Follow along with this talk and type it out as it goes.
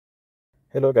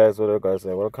Hello guys,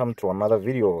 welcome to another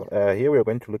video. Here we are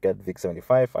going to look at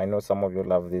VIX75. I know some of you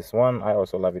love this one. I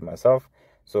also love it myself.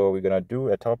 So we're gonna do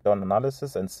a top-down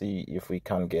analysis and see if we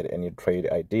can get any trade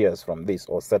ideas from this,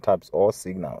 or setups or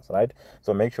signals, right?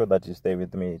 So make sure that you stay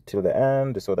with me till the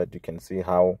end so that you can see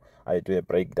how I do a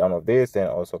breakdown of this and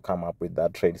also come up with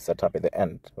that trade setup at the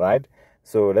end, right?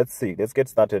 So let's get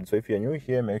started. So if you're new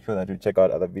here, make sure that you check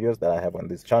out other videos that I have on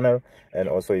this channel. And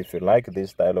also, if you like this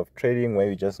style of trading where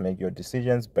you just make your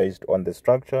decisions based on the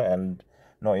structure and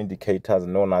no indicators,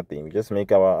 no nothing, we just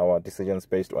make our decisions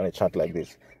based on a chart like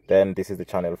this, then this is the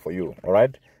channel for you. All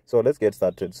right, so let's get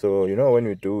started. So when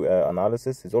we do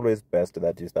analysis, it's always best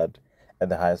that you start at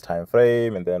the highest time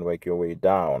frame and then work your way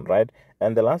down, right?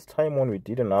 And the last time when we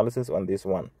did analysis on this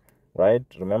one, right,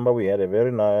 remember we had a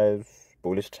very nice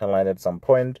bullish trend line at some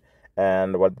point,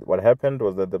 and what happened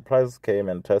was that the price came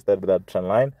and tested that trend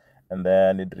line, and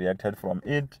then it reacted from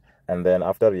it, and then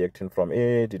after reacting from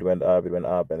it, it went up,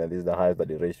 and then this is the highest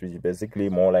that it reached, which is basically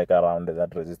more like around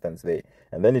that resistance there.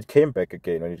 And then it came back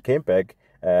again. When it came back,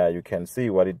 you can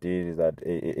see what it did is that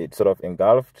it sort of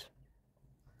engulfed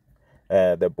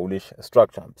the bullish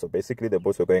structure. So basically the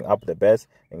bulls were going up, the bears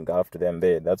engulfed them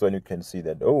there. That's when you can see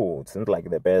that, oh, it seems like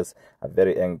the bears are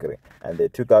very angry, and they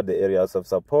took out the areas of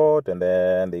support and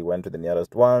then they went to the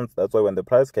nearest ones. That's why when the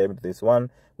price came to this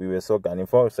one, we were so gunning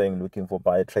for, saying looking for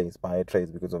buy trades,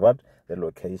 because of what? The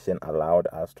location allowed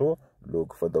us to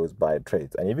look for those buy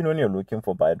trades. And even when you're looking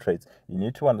for buy trades, you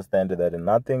need to understand that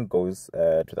nothing goes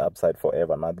to the upside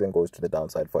forever, nothing goes to the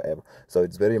downside forever. So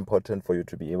it's very important for you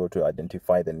to be able to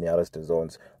identify the nearest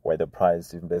zones where the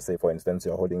price, let's say for instance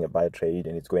you're holding a buy trade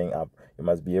and it's going up, you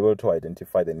must be able to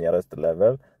identify the nearest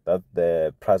level that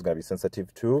the price is going to be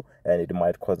sensitive to, and it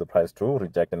might cause the price to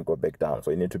reject and go back down.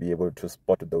 So you need to be able to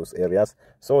spot those areas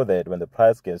so that when the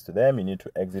price gets to them, you need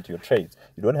to exit your trades.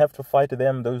 You don't have to fight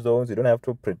them, those zones. You don't have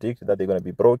to predict that they're going to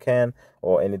be broken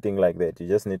or anything like that. You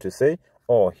just need to say,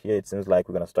 oh, here it seems like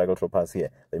we're going to struggle to pass here.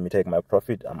 Let me take my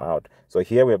profit, I'm out. So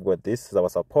here we have got this is our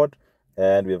support.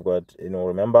 And we've got,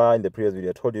 remember in the previous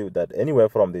video I told you that anywhere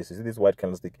from this, you see this white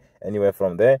candlestick, anywhere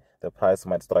from there, the price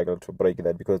might struggle to break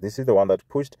that, because this is the one that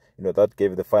pushed, that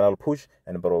gave the final push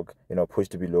and broke,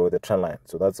 pushed below the trend line.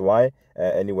 So that's why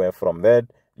anywhere from that,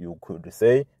 you could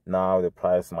say now the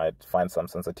price might find some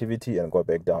sensitivity and go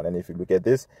back down. And if you look at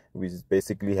this, we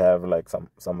basically have like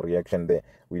some reaction there.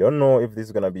 We don't know if this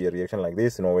is going to be a reaction like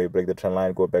this, where you break the trend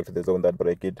line, go back to the zone that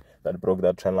broke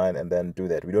that trend line, and then do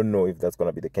that. We don't know if that's going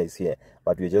to be the case here,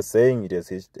 but we're just saying it has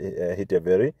hit a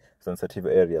very sensitive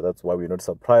area. That's why we're not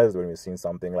surprised when we're seeing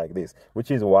something like this, which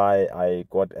is why I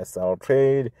got a sell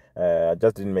trade. I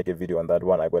just didn't make a video on that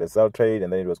one. I got a sell trade,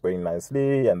 and then it was going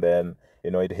nicely, and then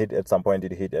it hit at some point.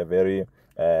 It hit a very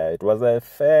it was a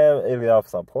fair area of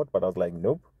support, but I was like,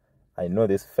 nope, I know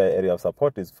this fair area of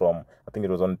support is from, I think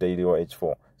it was on daily or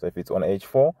H4. So if it's on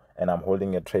H4 and I'm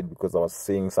holding a trade because I was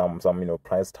seeing some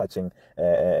price touching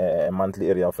a monthly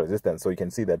area of resistance, so you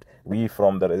can see that we,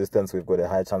 from the resistance, we've got a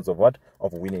high chance of what?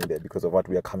 Of winning there, because of what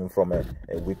we are coming from a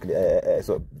weekly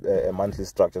a monthly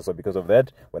structure. So because of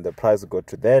that, when the price got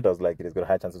to that, I was like, it has got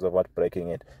high chances of what? Breaking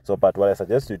it. So but what I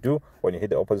suggest you do when you hit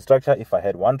the opposite structure, if I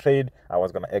had one trade, I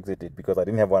was gonna exit it, because I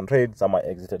didn't have one trade, some I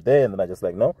exited there, and then I just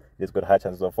like, no, it's got high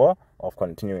chances of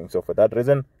continuing. So for that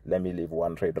reason, let me leave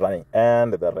one trade running,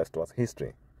 and the rest was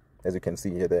history. As you can see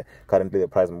here, currently the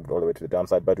price moved all the way to the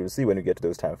downside, but we'll see when we get to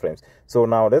those time frames. So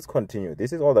now let's continue.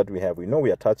 This is all that we have. We know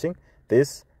we are touching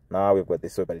this. Now we've got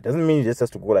this, but it doesn't mean it just has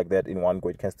to go like that in one go.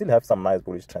 It can still have some nice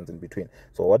bullish trends in between.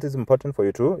 So what is important for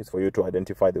you to is for you to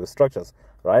identify those structures,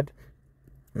 right?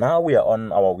 Now we are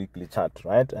on our weekly chart,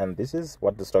 right? And this is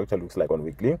what the structure looks like on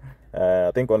weekly.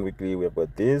 I think on weekly we've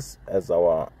got this as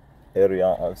our area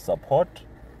of support,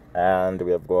 and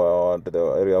we have got the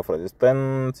area of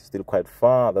resistance, still quite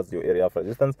far. That's your area of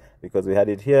resistance, because we had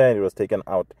it here and it was taken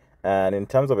out. And in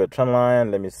terms of a trend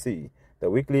line, let me see the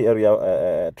weekly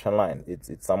area trend line.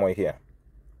 It's somewhere here.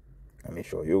 Let me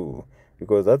show you,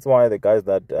 because that's why the guys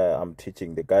that I'm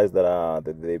teaching, the guys that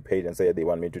they paid and say they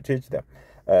want me to teach them,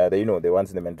 they know, the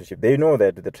ones in the mentorship, they know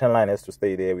that the trend line has to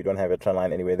stay there. We don't have a trend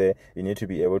line anywhere there. You need to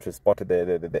be able to spot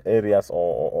the areas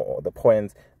or the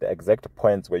points, the exact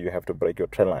points where you have to break your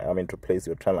trend line. I mean, to place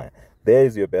your trend line. There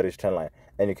is your bearish trend line,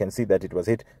 and you can see that it was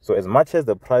hit. So as much as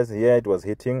the price here, it was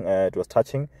hitting, it was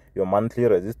touching your monthly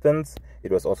resistance,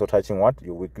 it was also touching what?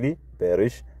 Your weekly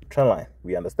bearish trend line.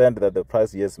 We understand that the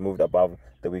price yes moved above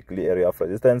the weekly area of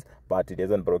resistance, but it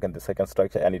hasn't broken the second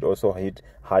structure, and it also hit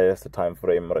highest time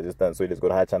frame resistance, so it has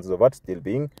got high chances of what still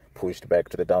being pushed back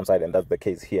to the downside, and that's the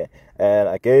case here. And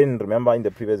again, remember in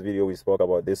the previous video we spoke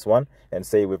about this one and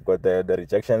say we've got the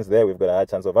rejections there, we've got a high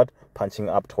chance of what punching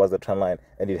up towards the trend line,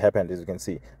 and it happened, as you can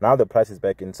see. Now the price is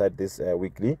back inside this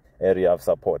weekly area of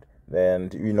support,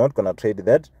 and you're not gonna trade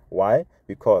that. Why?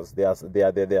 Because there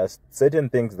are certain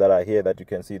things that are here that you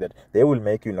can see that they will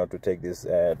make you not to take this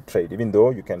trade, even though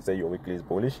you can say your weekly is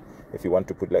bullish. If you want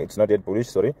to put, like, it's not yet bullish,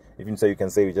 sorry, even so you can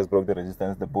say we just broke the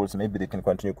resistance, the bulls, maybe they can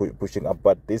continue pushing up,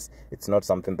 but this, it's not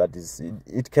something that is,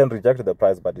 it can reject the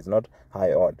price, but it's not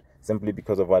high odd, simply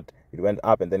because of what it went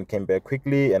up and then came back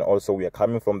quickly, and also we are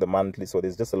coming from the monthly, so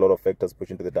there's just a lot of factors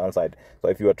pushing to the downside. So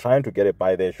if you are trying to get a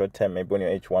buy there short term, maybe on your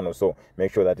H1 or so,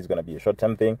 make sure that it's going to be a short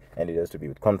term thing, and it has to be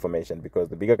with confirmation, because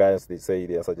the bigger guys, they say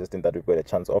they are suggesting that we've got a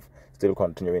chance of still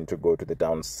continuing to go to the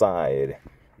downside.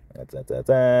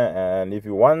 And if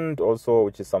you want also,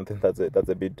 which is something that's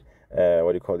a bit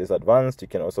what do you call this, advanced, you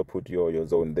can also put your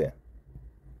zone there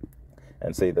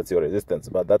and say that's your resistance,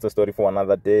 but that's a story for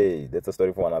another day.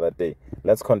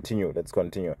 Let's continue.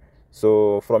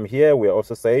 So from here, we're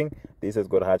also saying this has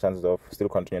got high chances of still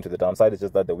continuing to the downside. It's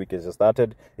just that the week has just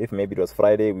started. If maybe it was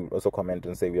Friday, we would also comment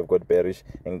and say we have got bearish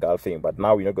engulfing, but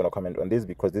now we're not going to comment on this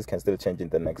because this can still change in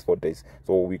the next 4 days,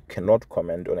 so we cannot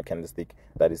comment on a candlestick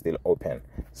that is still open.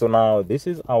 So now this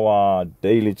is our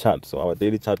daily chart. So our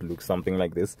daily chart looks something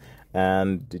like this,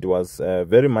 and it was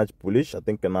very much bullish. I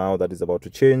think now that is about to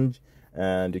change,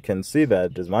 and you can see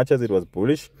that as much as it was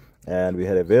bullish and we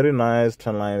had a very nice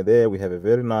trend line there, we have a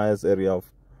very nice area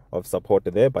of support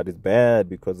there, but it's bad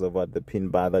because of what the pin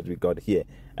bar that we got here,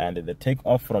 and the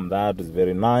takeoff from that is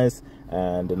very nice.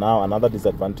 And now another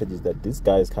disadvantage is that this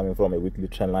guy is coming from a weekly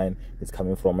trend line, it's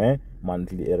coming from a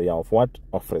monthly area of what,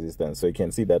 of resistance. So you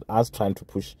can see that us trying to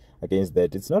push against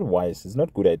that, it's not wise, it's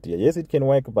not good idea. Yes, it can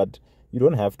work, but you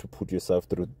don't have to put yourself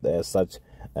through such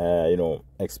you know,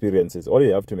 experiences. All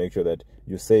you have to make sure that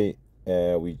you say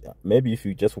maybe if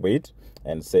you just wait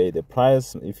and say the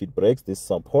price, if it breaks this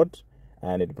support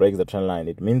and it breaks the trend line,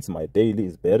 it means my daily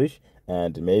is bearish.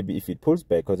 And maybe if it pulls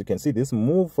back, because you can see this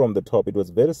move from the top, it was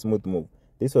very smooth move.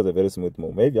 This was a very smooth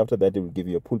move. Maybe after that, it will give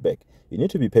you a pullback. You need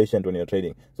to be patient when you're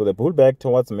trading. So the pullback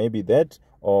towards maybe that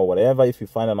or whatever, if you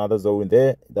find another zone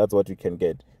there, that's what you can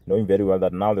get. Knowing very well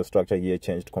that now the structure here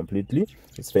changed completely.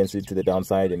 It's fancy to the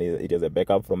downside, and it has a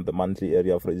backup from the monthly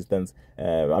area of resistance.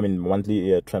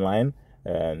 Monthly trend line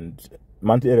and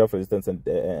monthly area of resistance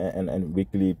and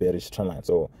weekly bearish trend line.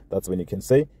 So that's when you can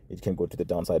say it can go to the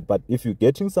downside. But if you're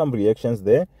getting some reactions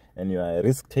there and you're a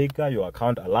risk taker, your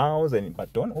account allows,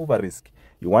 but don't over risk.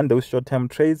 You want those short-term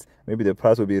trades, maybe the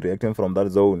price will be reacting from that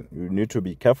zone. You need to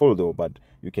be careful though, but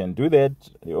you can do that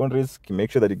at your own risk. Make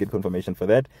sure that you get confirmation for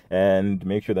that, and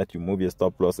make sure that you move your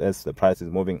stop loss as the price is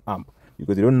moving up,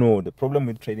 because you don't know. The problem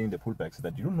with trading the pullbacks is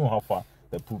that you don't know how far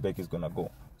the pullback is gonna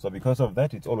go. So because of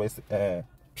that, it's always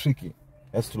tricky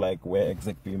as to like where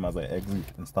exactly must I exit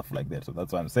and stuff like that. So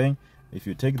that's why I'm saying, if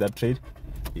you take that trade,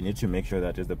 you need to make sure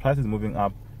that as the price is moving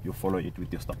up, you follow it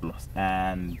with your stop loss,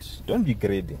 and don't be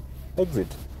greedy.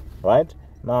 Exit. Right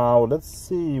now, let's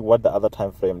see what the other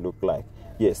time frame looked like.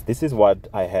 Yes, this is what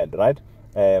I had. Right,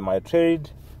 my trade,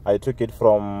 I took it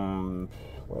from,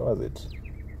 where was it?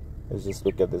 Let's just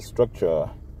look at the structure.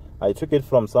 I took it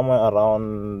from somewhere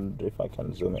around, if I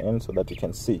can zoom in so that you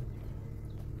can see.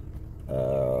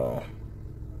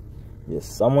 Yes,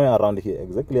 somewhere around here,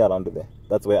 exactly around there.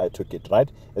 That's where I took it, right?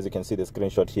 As you can see the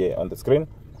screenshot here on the screen,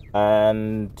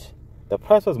 and the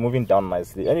price was moving down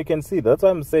nicely, and you can see, that's why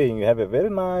I'm saying you have a very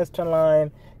nice trend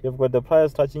line. You've got the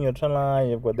price touching your trend line,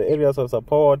 you've got the areas of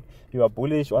support, you are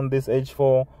bullish on this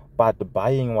H4, but the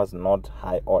buying was not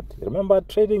high odd. Remember,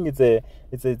 trading it's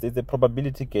a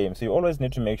probability game, so you always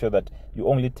need to make sure that you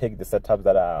only take the setups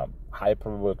that are high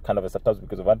probable kind of a setups,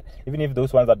 because of what, even if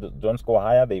those ones that don't score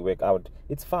higher, they work out,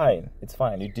 it's fine.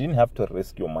 You didn't have to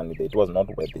risk your money there. It was not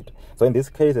worth it. So in this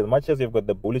case, as much as you've got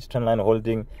the bullish trend line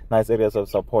holding nice areas of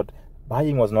support,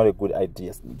 buying was not a good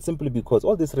idea, simply because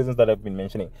all these reasons that I've been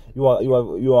mentioning. You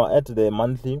are at the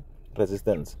monthly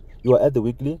resistance, you are at the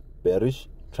weekly bearish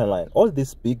trend line. All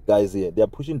these big guys here, they are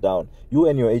pushing down. You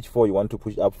and your H4, you want to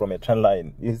push up from a trend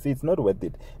line. You see, it's not worth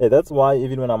it. That's why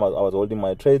even when I was holding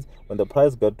my trades, when the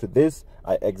price got to this,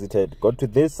 I exited. Got to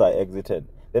this, I exited.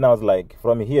 Then I was like,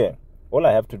 from here, All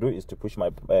I have to do is to push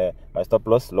my my stop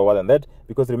loss lower than that,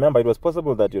 because remember, it was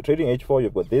possible that you're trading H4,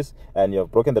 you've got this, and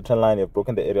you've broken the trend line, you've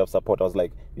broken the area of support. I was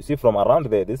like, you see, from around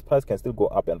there, this price can still go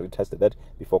up and retest that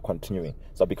before continuing.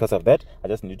 So because of that, I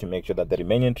just need to make sure that the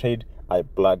remaining trade, I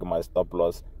plug my stop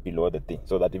loss below the thing,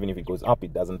 so that even if it goes up,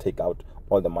 it doesn't take out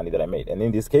all the money that I made. And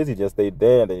in this case, it just stayed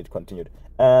there and then it continued.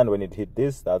 And when it hit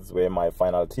this, that's where my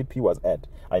final TP was at.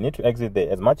 I need to exit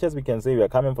there. As much as we can say we are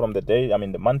coming from the day, I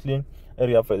mean the monthly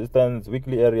area of resistance,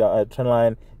 weekly area, trend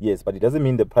line, yes, but it doesn't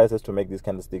mean the price has to make these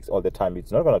candlesticks all the time.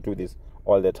 It's not going to do this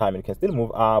all the time. It can still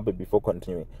move up before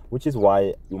continuing, which is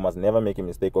why you must never make a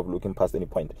mistake of looking past any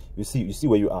point. You see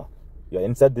where you are. You're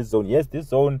inside this zone. Yes, this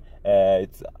zone,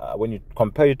 it's when you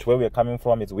compare it to where we're coming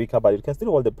from, it's weaker, but it can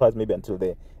still hold the price maybe until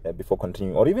there before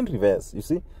continuing, or even reverse, you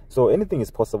see. So anything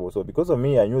is possible. So because of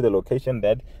me, I knew the location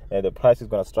that the price is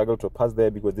going to struggle to pass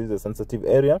there, because this is a sensitive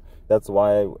area. That's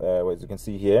why, as you can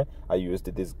see here, I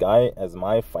used this guy as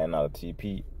my final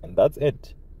TP, and that's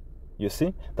it. You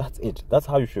see, that's it. That's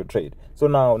how you should trade. So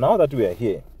now that we are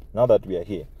here,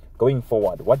 going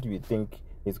forward, what do you think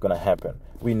is going to happen?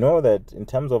 We know that in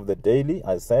terms of the daily,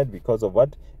 I said, because of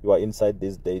what, you are inside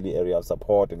this daily area of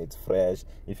support and it's fresh.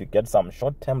 If you get some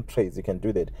short-term trades, you can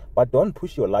do that, but don't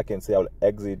push your luck and say I'll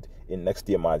exit in next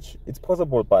year March. It's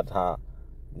possible, but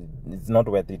it's not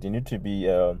worth it. You need to be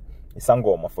a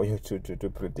sangoma for you to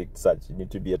predict such. You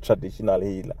need to be a traditional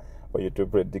healer for you to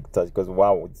predict such, because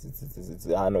wow,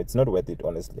 I know it's not worth it,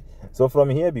 honestly. So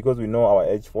from here, because we know our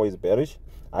H4 is bearish,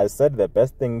 I said the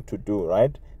best thing to do,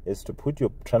 right, is to put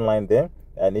your trend line there,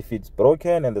 and if it's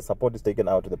broken and the support is taken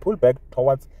out, the pullback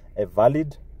towards a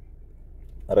valid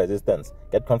resistance,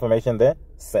 get confirmation there,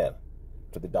 sell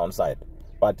to the downside.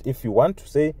 But if you want to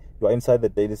say you are inside the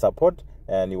daily support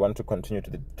and you want to continue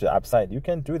to the upside, you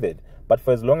can do that. But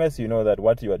for as long as you know that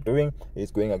what you are doing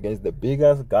is going against the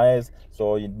biggest guys,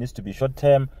 so it needs to be short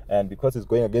term, and because it's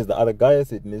going against the other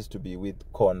guys, it needs to be with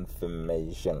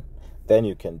confirmation, then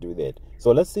you can do that.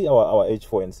 So let's see our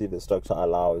H4 and see if the structure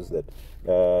allows that.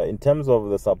 In terms of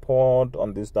the support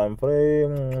on this time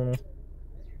frame,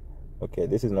 okay,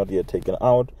 this is not yet taken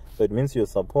out, so it means your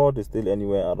support is still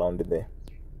anywhere around there.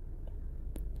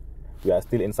 We are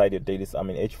still inside your daily, I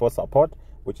mean H4 support,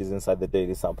 which is inside the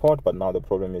daily support, but now the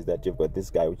problem is that you've got this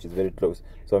guy which is very close.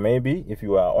 So maybe if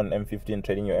you are on M15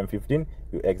 trading your M15,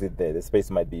 you exit there. The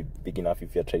space might be big enough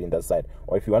if you're trading that side,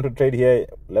 or if you want to trade here,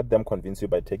 let them convince you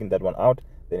by taking that one out,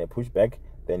 then you push back,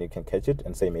 then you can catch it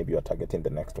and say maybe you're targeting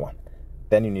the next one.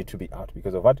 Then you need to be out,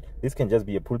 because of what, this can just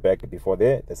be a pullback before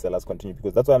the sellers continue.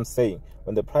 Because that's what I'm saying,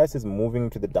 when the price is moving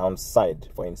to the downside,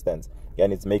 for instance,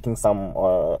 and it's making some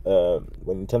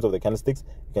when in terms of the candlesticks,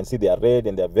 you can see they are red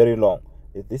and they are very long.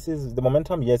 If this is the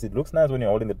momentum, yes, it looks nice when you're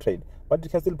holding the trade, but it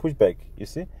can still push back. You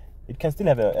see, it can still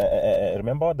have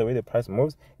remember the way the price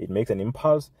moves, it makes an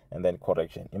impulse and then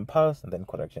correction, impulse and then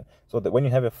correction. So that when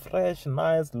you have a fresh,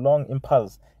 nice, long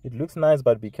impulse, it looks nice,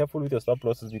 but be careful with your stop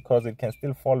losses, because it can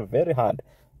still fall very hard,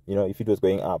 you know, if it was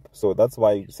going up. So that's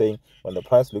why you're saying when the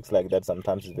price looks like that,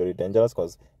 sometimes it's very dangerous,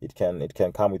 because it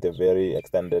can come with a very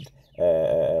extended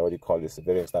what do you call this, a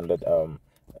very extended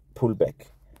pullback.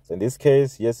 So in this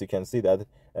case, yes, you can see that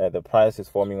the price is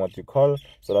forming what you call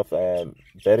sort of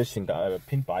bearish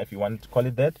pin bar, if you want to call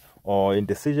it that, or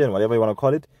indecision, whatever you want to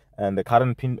call it. And the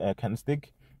current pin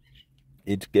candlestick,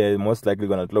 it most likely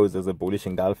going to close as a bullish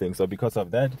engulfing. So because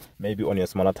of that, maybe on your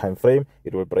smaller time frame,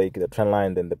 it will break the trend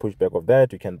line, then the pushback of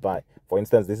that you can buy. For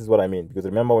instance, this is what I mean, because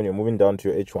remember, when you're moving down to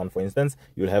your H1, for instance,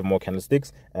 you'll have more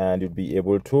candlesticks, and you'll be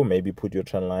able to maybe put your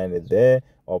trend line there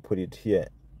or put it here,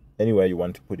 anywhere you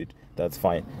want to put it, that's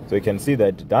fine. So you can see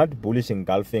that that bullish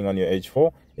engulfing on your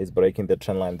H4 is breaking the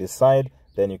trend line this side.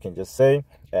 Then you can just say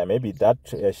maybe that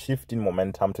shift in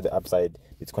momentum to the upside,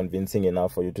 it's convincing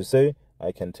enough for you to say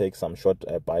I can take some short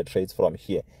buy trades from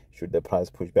here. Should the price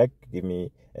push back, give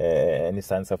me any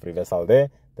signs of reversal there,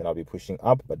 then I'll be pushing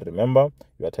up. But remember,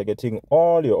 you are targeting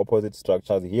all your opposite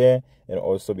structures here, and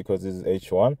also because this is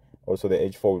H1, also the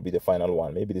H4 will be the final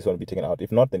one. Maybe this one will be taken out.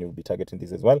 If not, then you'll be targeting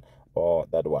this as well, or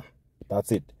that one.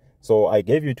 That's it. So I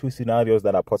gave you two scenarios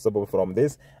that are possible from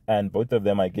this, and both of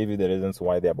them I gave you the reasons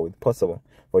why they are both possible.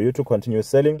 For you to continue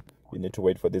selling, you need to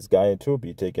wait for this guy to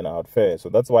be taken out first. So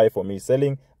that's why for me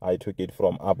selling, I took it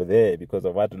from up there, because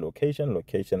of what? Location,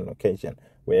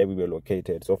 where we were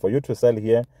located. So for you to sell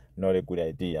here, not a good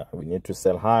idea. We need to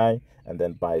sell high and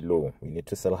then buy low. We need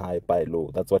to sell high, buy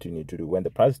low. That's what you need to do. When the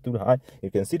price is too high,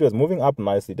 you can see it was moving up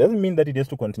nicely. It doesn't mean that it has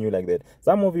to continue like that.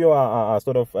 Some of you are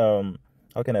sort of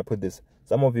how can I put this?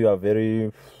 Some of you are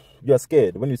you are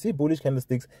scared. When you see bullish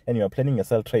candlesticks and you are planning a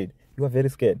sell trade, you are very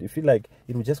scared. You feel like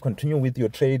it will just continue with your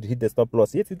trade, hit the stop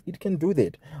loss. Yes, it can do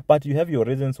that. But you have your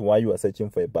reasons why you are searching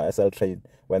for a buy-sell trade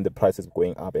when the price is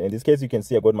going up. And in this case, you can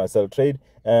see I got my sell trade,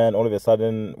 and all of a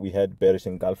sudden we had bearish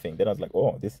engulfing. Then I was like,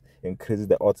 oh, this increases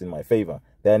the odds in my favor.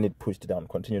 Then it pushed down,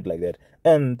 continued like that,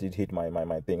 and it hit my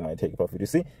take profit. You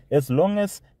see, as long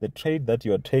as the trade that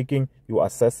you are taking, you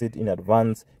assess it in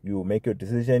advance, you make your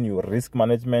decision, you risk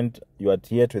management, you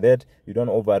adhere to that, you don't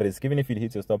over risk. Even if it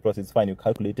hits your stop loss, it's fine. You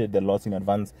calculated the loss in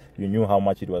advance, you knew how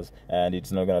much it was, and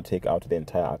it's not going to take out the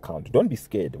entire account. Don't be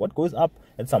scared. What goes up,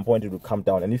 at some point it will come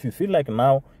down. And if you feel like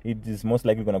now it is most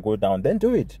likely going to go down, then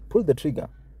do it. Pull the trigger.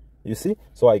 You see,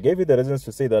 so I gave you the reasons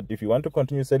to say that if you want to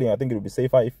continue selling, I think it will be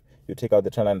safer if you take out the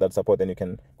trend line that support, then you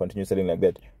can continue selling like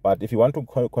that. But if you want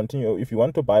to continue, if you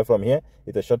want to buy from here,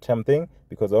 it's a short-term thing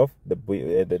because of the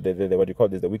what you call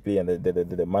this, the weekly and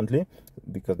the monthly,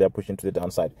 because they're pushing to the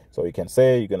downside. So you can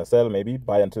say you're gonna sell, maybe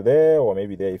buy until there, or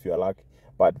maybe there if you are lucky.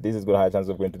 But this is going to have a chance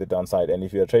of going to the downside. And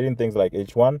if you're trading things like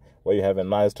H1, where you have a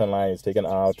nice trend line, it's taken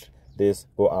out, this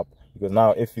go up. Because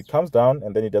now if it comes down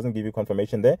and then it doesn't give you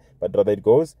confirmation there, but rather it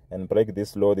goes and break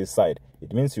this low this side,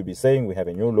 it means you'll be saying we have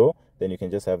a new low. Then you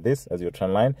can just have this as your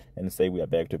trend line and say we are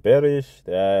back to bearish.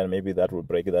 Then maybe that will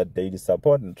break that daily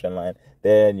support and trend line.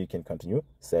 Then you can continue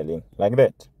selling like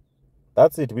that.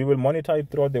 That's it. We will monitor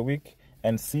it throughout the week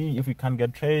and see if we can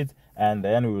get trades, and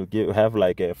then we will have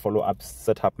like a follow-up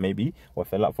setup maybe, or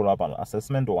follow-up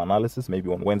assessment or analysis maybe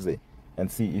on Wednesday,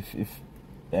 and see if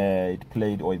it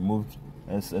played or it moved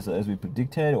as we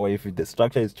predicted, or if the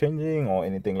structure is changing or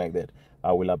anything like that.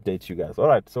 I will update you guys. All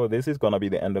right, so this is gonna be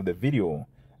the end of the video.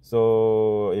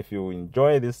 So if you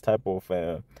enjoy this type of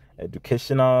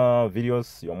educational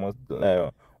videos, you're most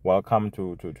welcome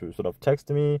to sort of text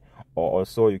me, or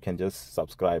also you can just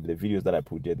subscribe. The videos that I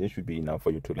put there, they should be enough for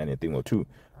you to learn a thing or two.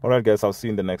 All right guys, I'll see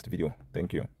you in the next video.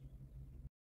 Thank you.